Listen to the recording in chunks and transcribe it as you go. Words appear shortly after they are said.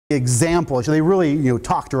example. They really,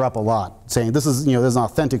 talked her up a lot, saying this is, this is an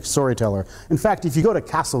authentic storyteller. In fact, if you go to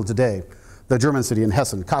Kassel today, the German city in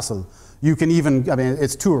Hessen, Kassel, you can even,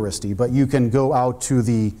 it's touristy, but you can go out to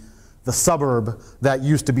the suburb that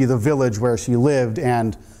used to be the village where she lived,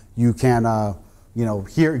 and you can, go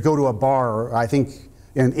to a bar, or I think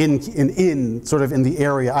an inn sort of in the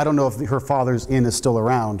area. I don't know if her father's inn is still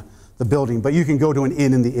around the building, but you can go to an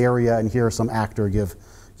inn in the area and hear some actor give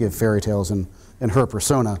fairy tales in her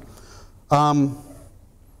persona.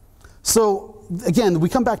 So again, we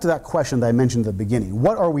come back to that question that I mentioned at the beginning.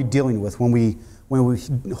 What are we dealing with when we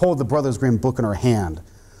hold the Brothers Grimm book in our hand?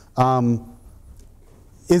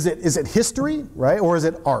 Is it history, right, or is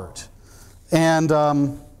it art? And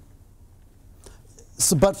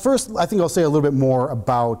but first, I think I'll say a little bit more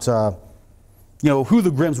about who the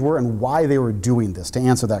Grimms were and why they were doing this, to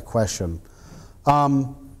answer that question.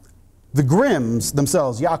 The Grimms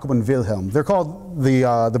themselves, Jakob and Wilhelm, they're called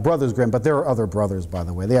the Brothers Grimm, but there are other brothers, by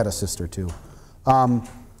the way. They had a sister, too.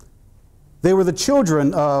 They were the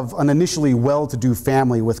children of an initially well-to-do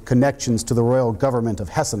family with connections to the royal government of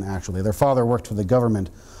Hessen, actually. Their father worked for the government,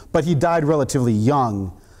 but he died relatively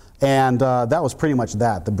young, and that was pretty much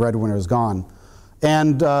that. The breadwinner is gone.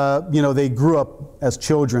 And, they grew up as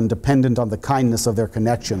children dependent on the kindness of their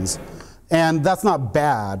connections. And that's not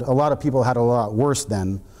bad. A lot of people had a lot worse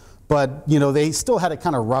then. But, they still had it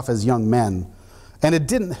kind of rough as young men. And it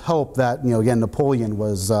didn't help that, again, Napoleon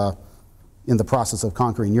was in the process of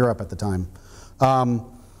conquering Europe at the time.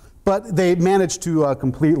 But they managed to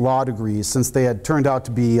complete law degrees, since they had turned out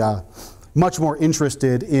to be much more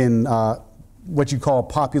interested in what you call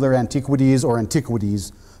popular antiquities or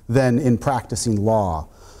antiquities than in practicing law.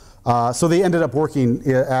 So they ended up working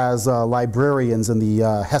as librarians in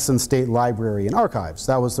the Hessen State Library and Archives.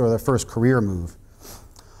 That was sort of their first career move.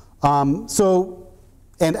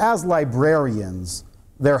 And as librarians,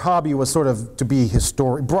 their hobby was sort of to be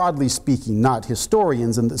broadly speaking, not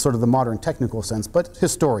historians in sort of the modern technical sense, but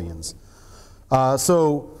historians.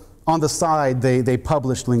 So on the side, they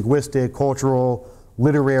published linguistic, cultural,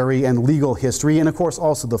 literary, and legal history, and of course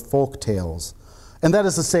also the folk tales. And that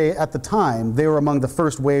is to say, at the time, they were among the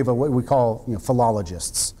first wave of what we call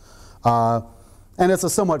philologists. And it's a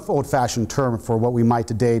somewhat old-fashioned term for what we might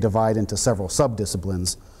today divide into several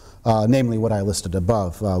subdisciplines, namely what I listed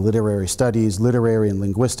above: literary studies, literary and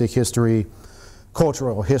linguistic history,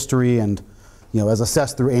 cultural history, and as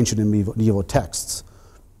assessed through ancient and medieval texts.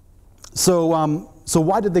 So, so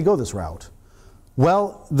why did they go this route?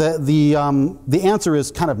 Well, the answer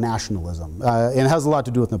is kind of nationalism, and it has a lot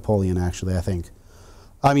to do with Napoleon, actually, I think.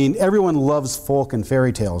 I mean, everyone loves folk and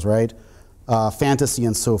fairy tales, right? Fantasy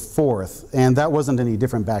and so forth, and that wasn't any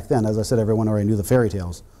different back then. As I said, everyone already knew the fairy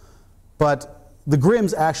tales. But the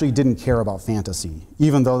Grimms actually didn't care about fantasy,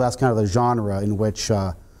 even though that's kind of the genre in which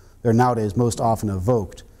they're nowadays most often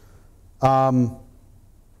evoked. And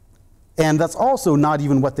that's also not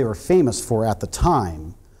even what they were famous for at the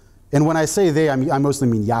time. And when I say they, I mostly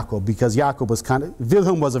mean Jakob, because Jakob was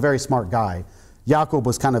Wilhelm was a very smart guy. Jakob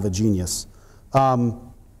was kind of a genius.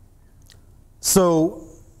 So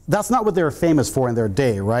that's not what they were famous for in their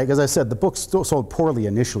day, right? As I said, the book sold poorly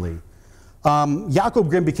initially. Jakob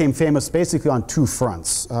Grimm became famous basically on two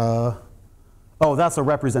fronts. Oh, that's a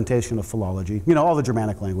representation of philology, all the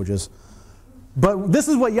Germanic languages. But this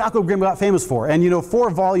is what Jakob Grimm got famous for. And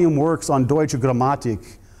 4-volume works on Deutsche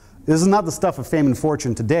Grammatik, this is not the stuff of fame and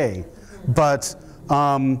fortune today, but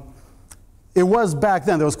it was back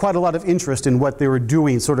then. There was quite a lot of interest in what they were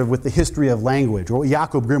doing sort of with the history of language, or what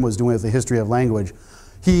Jakob Grimm was doing with the history of language.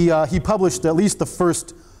 He published at least the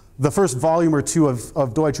first volume or two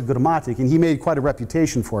of Deutsche Grammatik, and he made quite a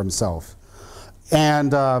reputation for himself.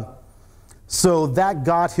 And so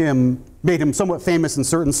that made him somewhat famous in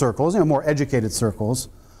certain circles, more educated circles.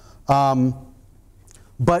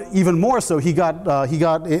 But even more so,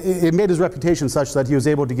 it made his reputation such that he was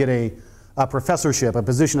able to get a professorship, a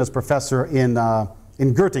position as professor in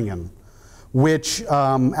Göttingen, which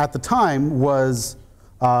at the time was,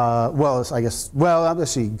 let's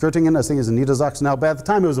see, Göttingen I think is in Niedersachsen now, but at the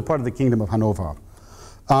time it was a part of the Kingdom of Hanover.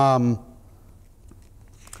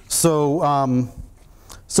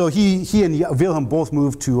 So he and Wilhelm both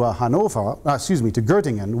moved to to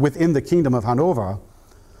Göttingen within the Kingdom of Hanover.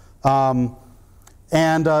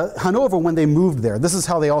 And Hanover, when they moved there, this is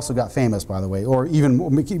how they also got famous, by the way, or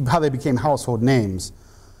even how they became household names.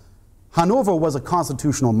 Hanover was a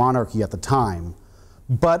constitutional monarchy at the time,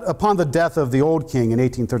 but upon the death of the old king in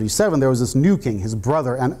 1837, there was this new king, his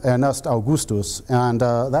brother, Ernst Augustus, and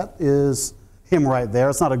that is him right there.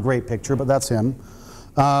 It's not a great picture, but that's him.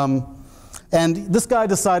 And this guy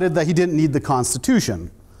decided that he didn't need the Constitution.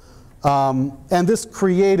 And this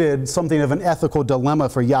created something of an ethical dilemma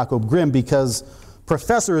for Jakob Grimm, because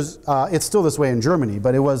professors, it's still this way in Germany,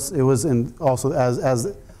 but it was in also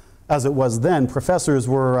as it was then, professors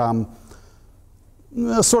were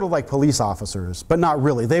sort of like police officers, but not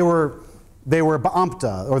really. They were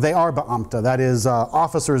Beamte, or they are Beamte, that is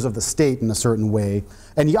officers of the state in a certain way.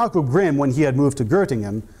 And Jakob Grimm, when he had moved to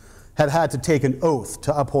Göttingen, had to take an oath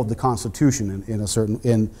to uphold the Constitution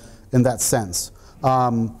in that sense.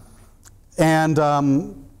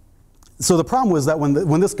 So the problem was that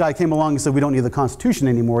when this guy came along and said, we don't need the Constitution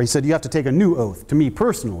anymore, he said, you have to take a new oath, to me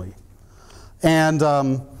personally. And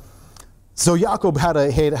so Jakob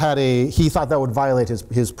he thought that would violate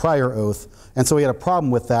his prior oath, and so he had a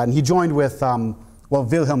problem with that. And he joined with, well,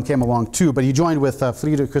 Wilhelm came along too, but he joined with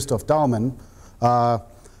Friedrich Christoph Dahlmann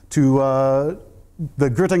to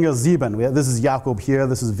the Göttinger Sieben. This is Jakob here,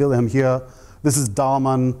 this is Wilhelm here, this is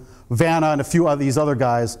Dahlmann, Werner, and a few of these other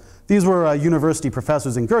guys. These were university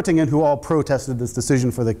professors in Göttingen who all protested this decision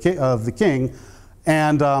of the king.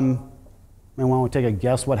 And anyone want to take a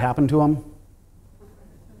guess what happened to them?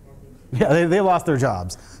 Yeah, they lost their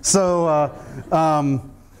jobs. So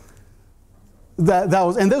and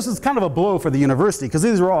this was kind of a blow for the university, because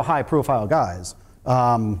these were all high-profile guys.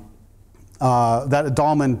 That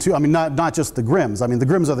Dahlmann too. I mean, not just the Grimms. I mean, the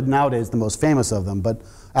Grimms are nowadays the most famous of them, but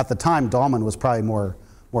at the time, Dahlmann was probably more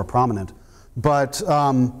prominent. But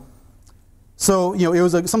so it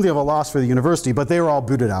was something of a loss for the university, but they were all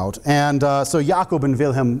booted out. And so Jakob and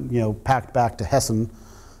Wilhelm packed back to Hessen,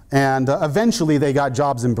 and eventually they got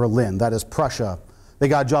jobs in Berlin, that is Prussia. They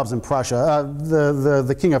got jobs in Prussia.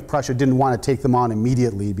 The king of Prussia didn't want to take them on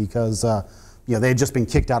immediately, because they had just been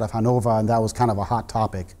kicked out of Hanover, and that was kind of a hot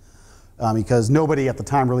topic, because nobody at the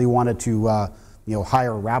time really wanted to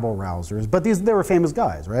hire rabble-rousers. But they were famous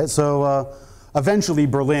guys, right? So eventually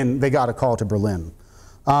Berlin, they got a call to Berlin.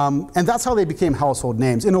 And that's how they became household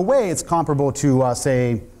names. In a way, it's comparable to,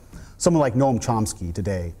 say, someone like Noam Chomsky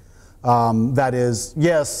today. That is,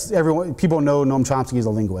 yes, people know Noam Chomsky is a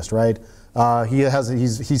linguist, right?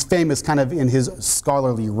 He's famous kind of in his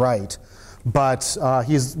scholarly right, but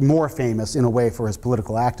he's more famous in a way for his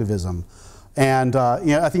political activism. And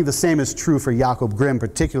I think the same is true for Jakob Grimm,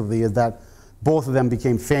 particularly, is that both of them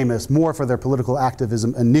became famous more for their political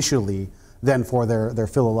activism initially than for their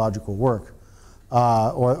philological work,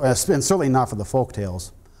 and certainly not for the folk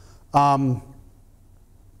tales.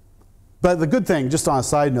 But the good thing, just on a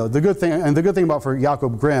side note, the good thing about for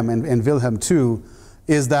Jakob Grimm and Wilhelm too,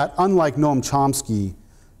 is that unlike Noam Chomsky,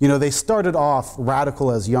 they started off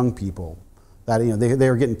radical as young people, that they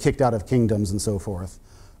were getting kicked out of kingdoms and so forth.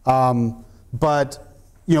 But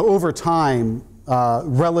over time,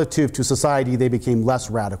 relative to society, they became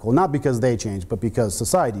less radical, not because they changed, but because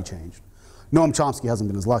society changed. Noam Chomsky hasn't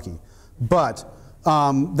been as lucky, but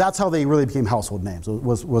that's how they really became household names,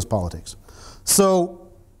 was politics. So.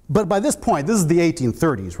 But by this point, this is the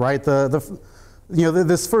 1830s, right?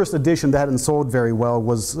 This first edition that hadn't sold very well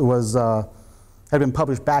had been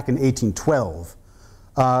published back in 1812.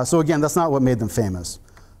 So again, that's not what made them famous.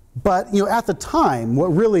 But at the time,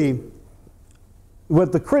 what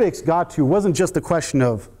the critics got to wasn't just the question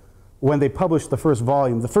of when they published the first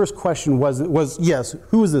volume. The first question was yes,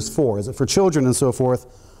 who is this for? Is it for children and so forth?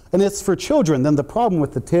 And it's for children. Then the problem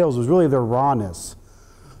with the tales was really their rawness.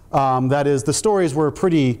 That is, the stories were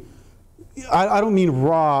pretty, I don't mean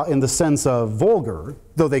raw in the sense of vulgar,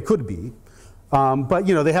 though they could be, but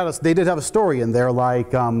they did have a story in there,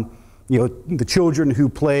 like the children who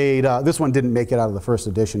played, this one didn't make it out of the first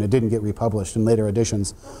edition, it didn't get republished in later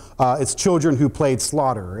editions. It's children who played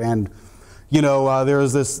slaughter, and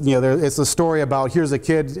there's this, it's a story about, here's a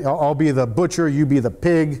kid, I'll be the butcher, you be the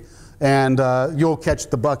pig, and you'll catch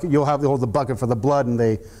the bucket, you'll hold the bucket for the blood, and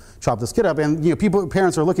they chop this kid up. And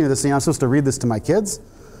parents are looking at this saying, I'm supposed to read this to my kids,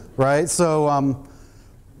 right? So,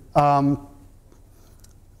 but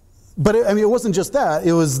it wasn't just that.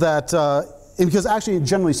 It was that, because actually,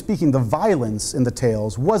 generally speaking, the violence in the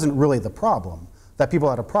tales wasn't really the problem that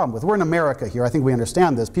people had a problem with. We're in America here. I think we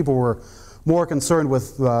understand this. People were more concerned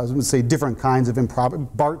with, say, different kinds of improper,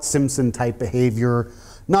 Bart Simpson type behavior.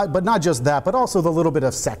 But not just that, but also the little bit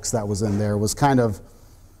of sex that was in there was kind of,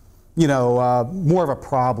 more of a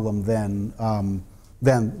problem than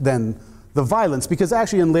the violence, because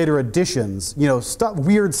actually in later editions,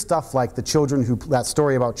 weird stuff like that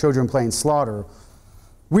story about children playing slaughter,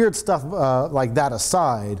 weird stuff like that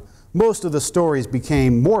aside, most of the stories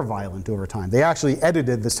became more violent over time. They actually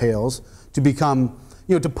edited the tales to become,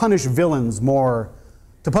 to publish villains more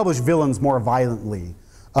violently.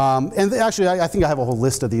 And actually, I think I have a whole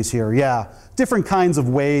list of these here. Yeah, different kinds of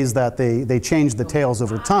ways that they changed the tales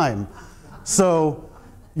over time. So,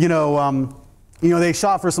 They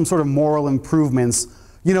shot for some sort of moral improvements.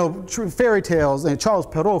 Fairy tales, and Charles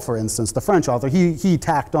Perrault, for instance, the French author, he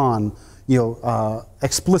tacked on,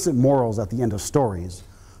 explicit morals at the end of stories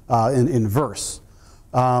in verse.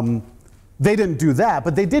 They didn't do that,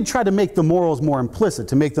 but they did try to make the morals more implicit,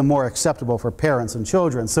 to make them more acceptable for parents and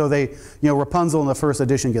children. So Rapunzel in the first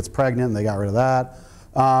edition gets pregnant, and they got rid of that.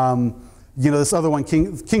 This other one,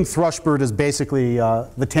 King Thrushbird, is basically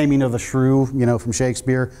the taming of the shrew, from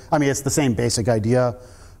Shakespeare. I mean, it's the same basic idea.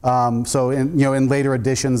 So in later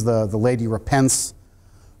editions, the lady repents.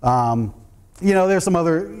 There's some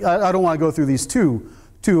other. I don't want to go through these too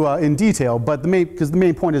in detail, but because the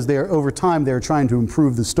main point is over time they're trying to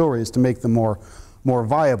improve the stories to make them more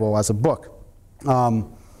viable as a book.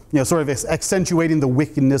 Sort of accentuating the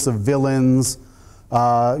wickedness of villains.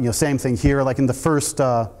 Same thing here. Like in the first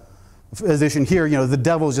edition here, the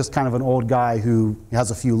devil's just kind of an old guy who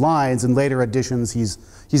has a few lines. In later editions,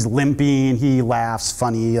 he's limping, he laughs,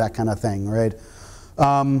 funny, that kind of thing, right?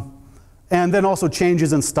 And then also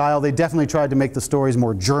changes in style. They definitely tried to make the stories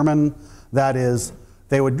more German. That is,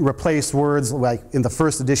 they would replace words like in the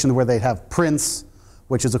first edition where they'd have prince,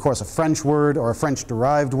 which is of course a French word or a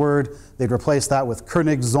French-derived word. They'd replace that with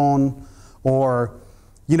Königssohn, or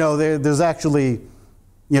there's actually.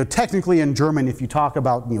 Technically in German, if you talk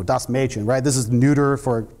about, das Mädchen, right? This is neuter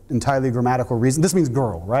for entirely grammatical reason. This means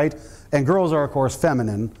girl, right? And girls are, of course,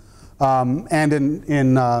 feminine. But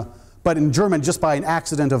in German, just by an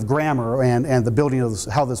accident of grammar and the building of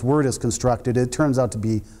how this word is constructed, it turns out to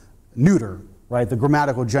be neuter, right? The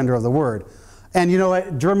grammatical gender of the word. And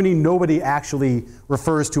Germany, nobody actually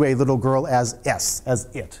refers to a little girl as es, as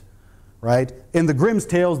it, right? In the Grimm's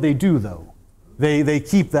tales, they do, though. They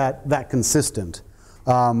keep that consistent.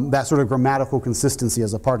 That sort of grammatical consistency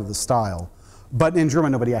as a part of the style. But in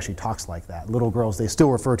German, nobody actually talks like that. Little girls, they still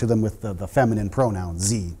refer to them with the feminine pronoun,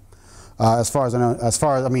 sie, as far as I know, as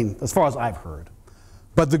far as I've heard.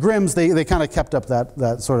 But the Grimms, they kind of kept up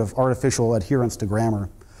that sort of artificial adherence to grammar.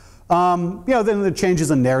 Then the changes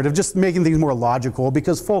in narrative, just making things more logical,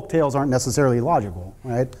 because folk tales aren't necessarily logical,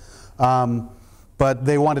 right? But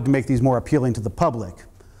they wanted to make these more appealing to the public.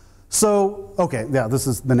 So, okay, yeah, this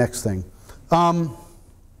is the next thing.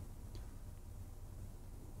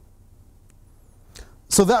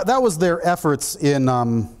 So that was their efforts in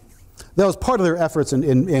that was part of their efforts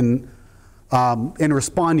in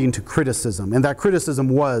responding to criticism, and that criticism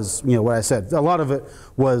was what I said. A lot of it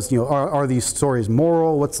was are these stories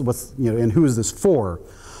moral? What's and who is this for?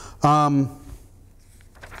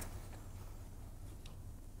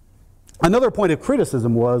 Another point of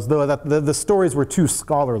criticism was though that the stories were too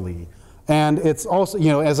scholarly, and it's also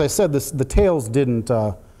as I said, the tales didn't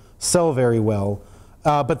sell very well.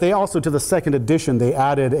 But they also, to the second edition, they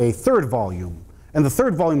added a third volume. And the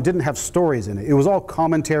third volume didn't have stories in it. It was all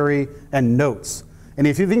commentary and notes. And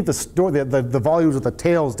if you think the volumes with the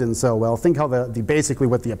tales didn't sell well, think how basically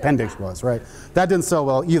what the appendix was, right? That didn't sell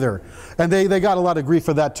well either. And they got a lot of grief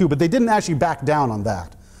for that too, but they didn't actually back down on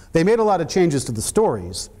that. They made a lot of changes to the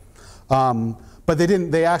stories, but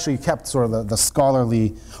they actually kept sort of the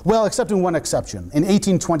scholarly, well, except in one exception. In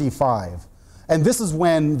 1825, and this is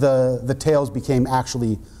when the tales became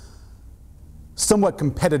actually somewhat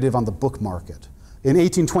competitive on the book market. In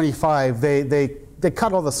 1825, they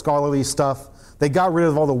cut all the scholarly stuff. They got rid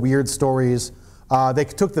of all the weird stories. They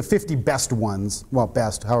took the 50 best ones, well,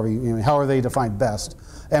 best, however they defined best,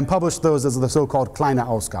 and published those as the so-called Kleine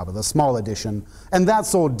Ausgabe, the small edition. And that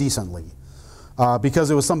sold decently because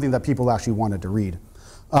it was something that people actually wanted to read.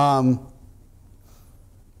 And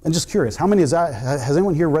just curious, how many is that? Has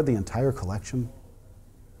anyone here read the entire collection?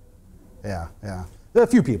 Yeah. A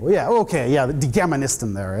few people, yeah, okay, yeah, the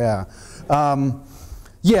Germanisten there, yeah.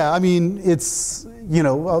 Yeah, I mean, it's,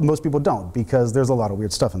 most people don't because there's a lot of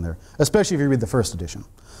weird stuff in there, especially if you read the first edition.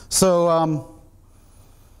 So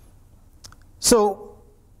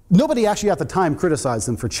nobody actually at the time criticized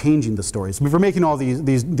them for changing the stories, for making all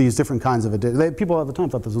these different kinds of editions. People at the time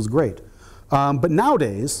thought this was great. But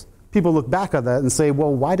nowadays, people look back at that and say,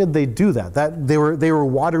 well, why did they do that? They were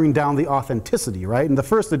watering down the authenticity, right? In the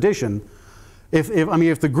first edition, if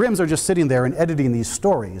the Grimms are just sitting there and editing these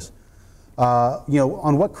stories,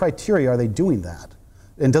 on what criteria are they doing that?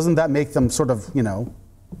 And doesn't that make them sort of,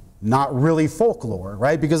 not really folklore,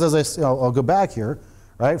 right? Because as I'll go back here,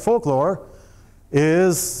 right? Folklore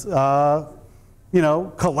is, collective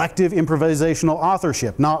improvisational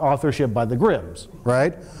authorship, not authorship by the Grimms,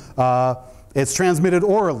 right? It's transmitted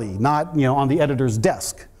orally, not on the editor's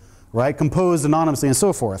desk, right? Composed anonymously and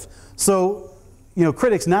so forth. So,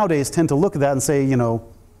 critics nowadays tend to look at that and say,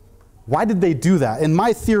 why did they do that? And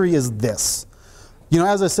my theory is this. you know,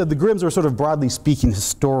 as I said, the Grimms are sort of broadly speaking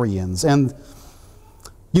historians, and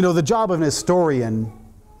you know, the job of an historian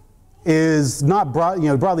is not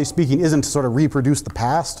broadly speaking, isn't to sort of reproduce the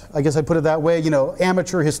past. I guess I'd put it that way. You know,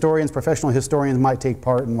 amateur historians, professional historians might take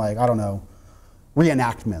part in, like, I don't know,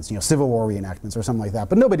 reenactments, you know, Civil War reenactments or something like that.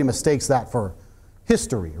 But nobody mistakes that for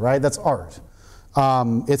history, right? That's art.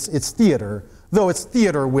 It's theater, though it's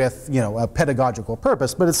theater with, you know, a pedagogical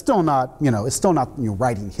purpose, but it's still not, you know,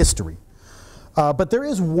 writing history. But there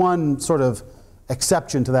is one sort of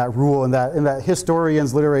exception to that rule, in that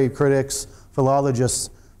historians, literary critics, philologists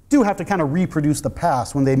do have to kind of reproduce the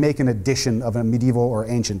past when they make an edition of a medieval or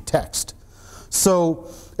ancient text. So,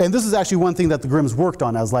 and this is actually one thing that the Grimms worked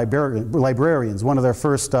on as librarians. One of their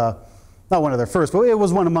first, not one of their first, but it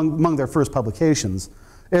was one among their first publications,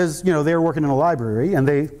 is, you know, they were working in a library and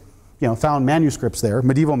they, you know, found manuscripts there,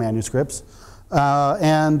 medieval manuscripts,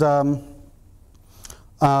 and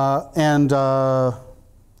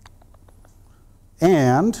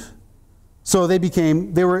so they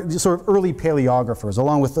were sort of early paleographers,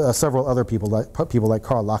 along with several other people like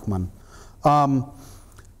Karl Lachmann.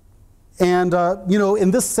 You know,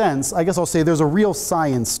 in this sense, I guess I'll say there's a real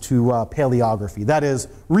science to paleography. That is,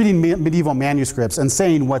 reading medieval manuscripts and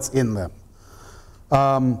saying what's in them.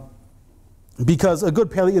 Because a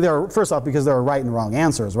good first off, because there are right and wrong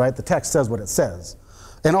answers, right? The text says what it says.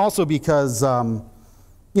 And also because,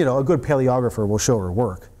 you know, a good paleographer will show her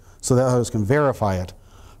work, so that others can verify it.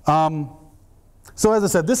 So as I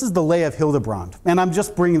said, this is the Lay of Hildebrand. And I'm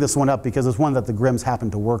just bringing this one up because it's one that the Grimms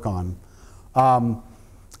happened to work on. It's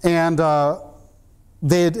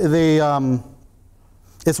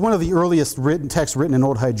one of the earliest texts written in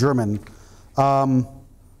Old High German. And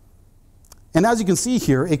as you can see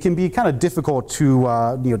here, it can be kind of difficult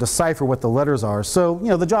to you know, decipher what the letters are. So, you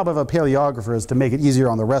know, the job of a paleographer is to make it easier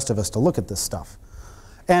on the rest of us to look at this stuff.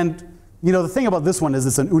 And you know, the thing about this one is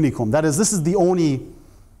it's an unicum. That is, this is the only,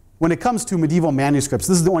 when it comes to medieval manuscripts,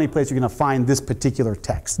 this is the only place you're going to find this particular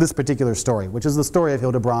text, this particular story, which is the story of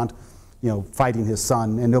Hildebrand, you know, fighting his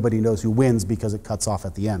son, and nobody knows who wins because it cuts off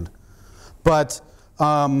at the end. But,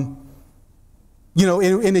 you know,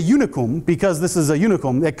 in a unicum, because this is a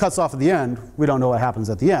unicum, it cuts off at the end, we don't know what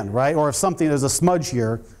happens at the end, right? Or if there's a smudge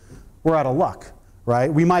here, we're out of luck,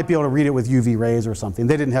 right? We might be able to read it with UV rays or something.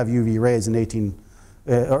 They didn't have UV rays in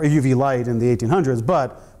or UV light in the 1800s,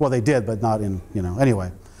 but, well, they did, but not in, you know,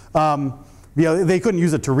 anyway. You know, they couldn't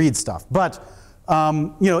use it to read stuff. But,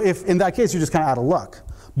 you know, if in that case, you're just kind of out of luck.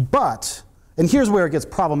 But, and here's where it gets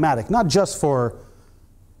problematic, not just for,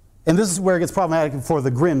 and this is where it gets problematic for the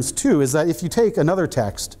Grimms too, is that if you take another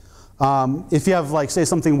text, if you have, like, say,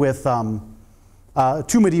 something with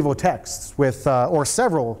two medieval texts with, or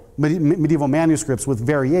several medieval manuscripts with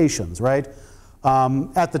variations, right?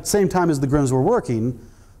 At the same time as the Grimms were working,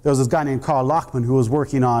 there was this guy named Karl Lachmann who was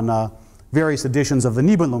working on various editions of the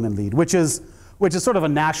Nibelungenlied, which is sort of a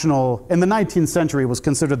national, in the 19th century, was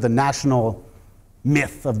considered the national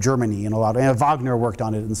myth of Germany in a lot, and Wagner worked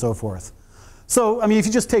on it and so forth. So, I mean, if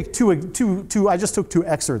you just take I just took two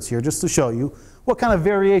excerpts here just to show you what kind of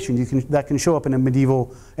variation that can show up in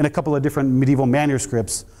a couple of different medieval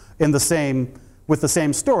manuscripts with the same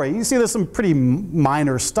story. You see there's some pretty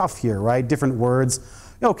minor stuff here, right? Different words.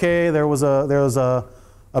 Okay, there was a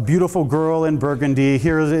beautiful girl in Burgundy.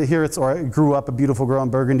 Here it's, or it grew up a beautiful girl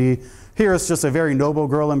in Burgundy. Here it's just a very noble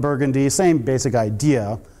girl in Burgundy. Same basic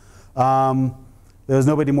idea. There's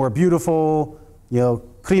nobody more beautiful. You know,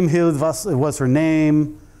 Kriemhild was her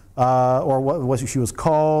name, or what she was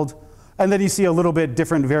called. And then you see a little bit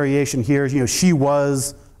different variation here. You know, she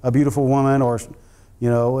was a beautiful woman, or, you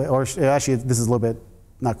know, or actually this is a little bit,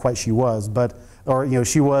 not quite she was, but, or, you know,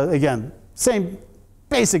 she was, again, same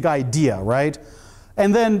basic idea, right?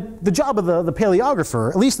 And then the job of the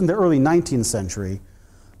paleographer, at least in the early 19th century,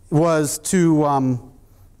 was to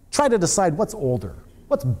try to decide what's older,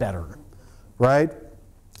 what's better, right?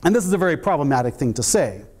 And this is a very problematic thing to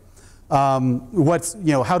say. You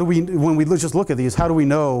know, how do we, when we just look at these, how do we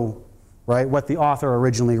know, right, what the author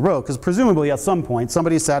originally wrote? Because presumably at some point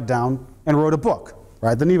somebody sat down and wrote a book,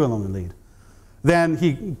 right, the Nibelungenlied. Then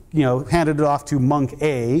he, you know, handed it off to monk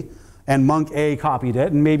A, and monk A copied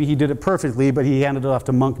it, and maybe he did it perfectly, but he handed it off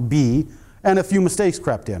to monk B, and a few mistakes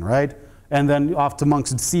crept in, right? And then off to monks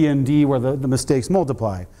C and D, where the mistakes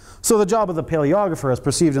multiply. So the job of the paleographer, as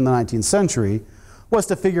perceived in the 19th century, was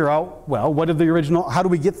to figure out, well, what did the original, how do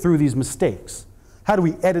we get through these mistakes? How do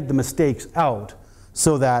we edit the mistakes out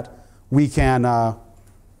so that we can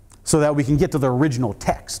get to the original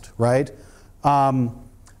text, right?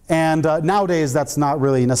 Nowadays, that's not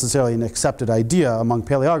really necessarily an accepted idea among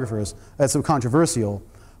paleographers. That's so controversial.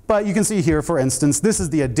 But you can see here, for instance, this is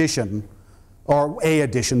the edition or a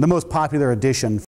edition, the most popular edition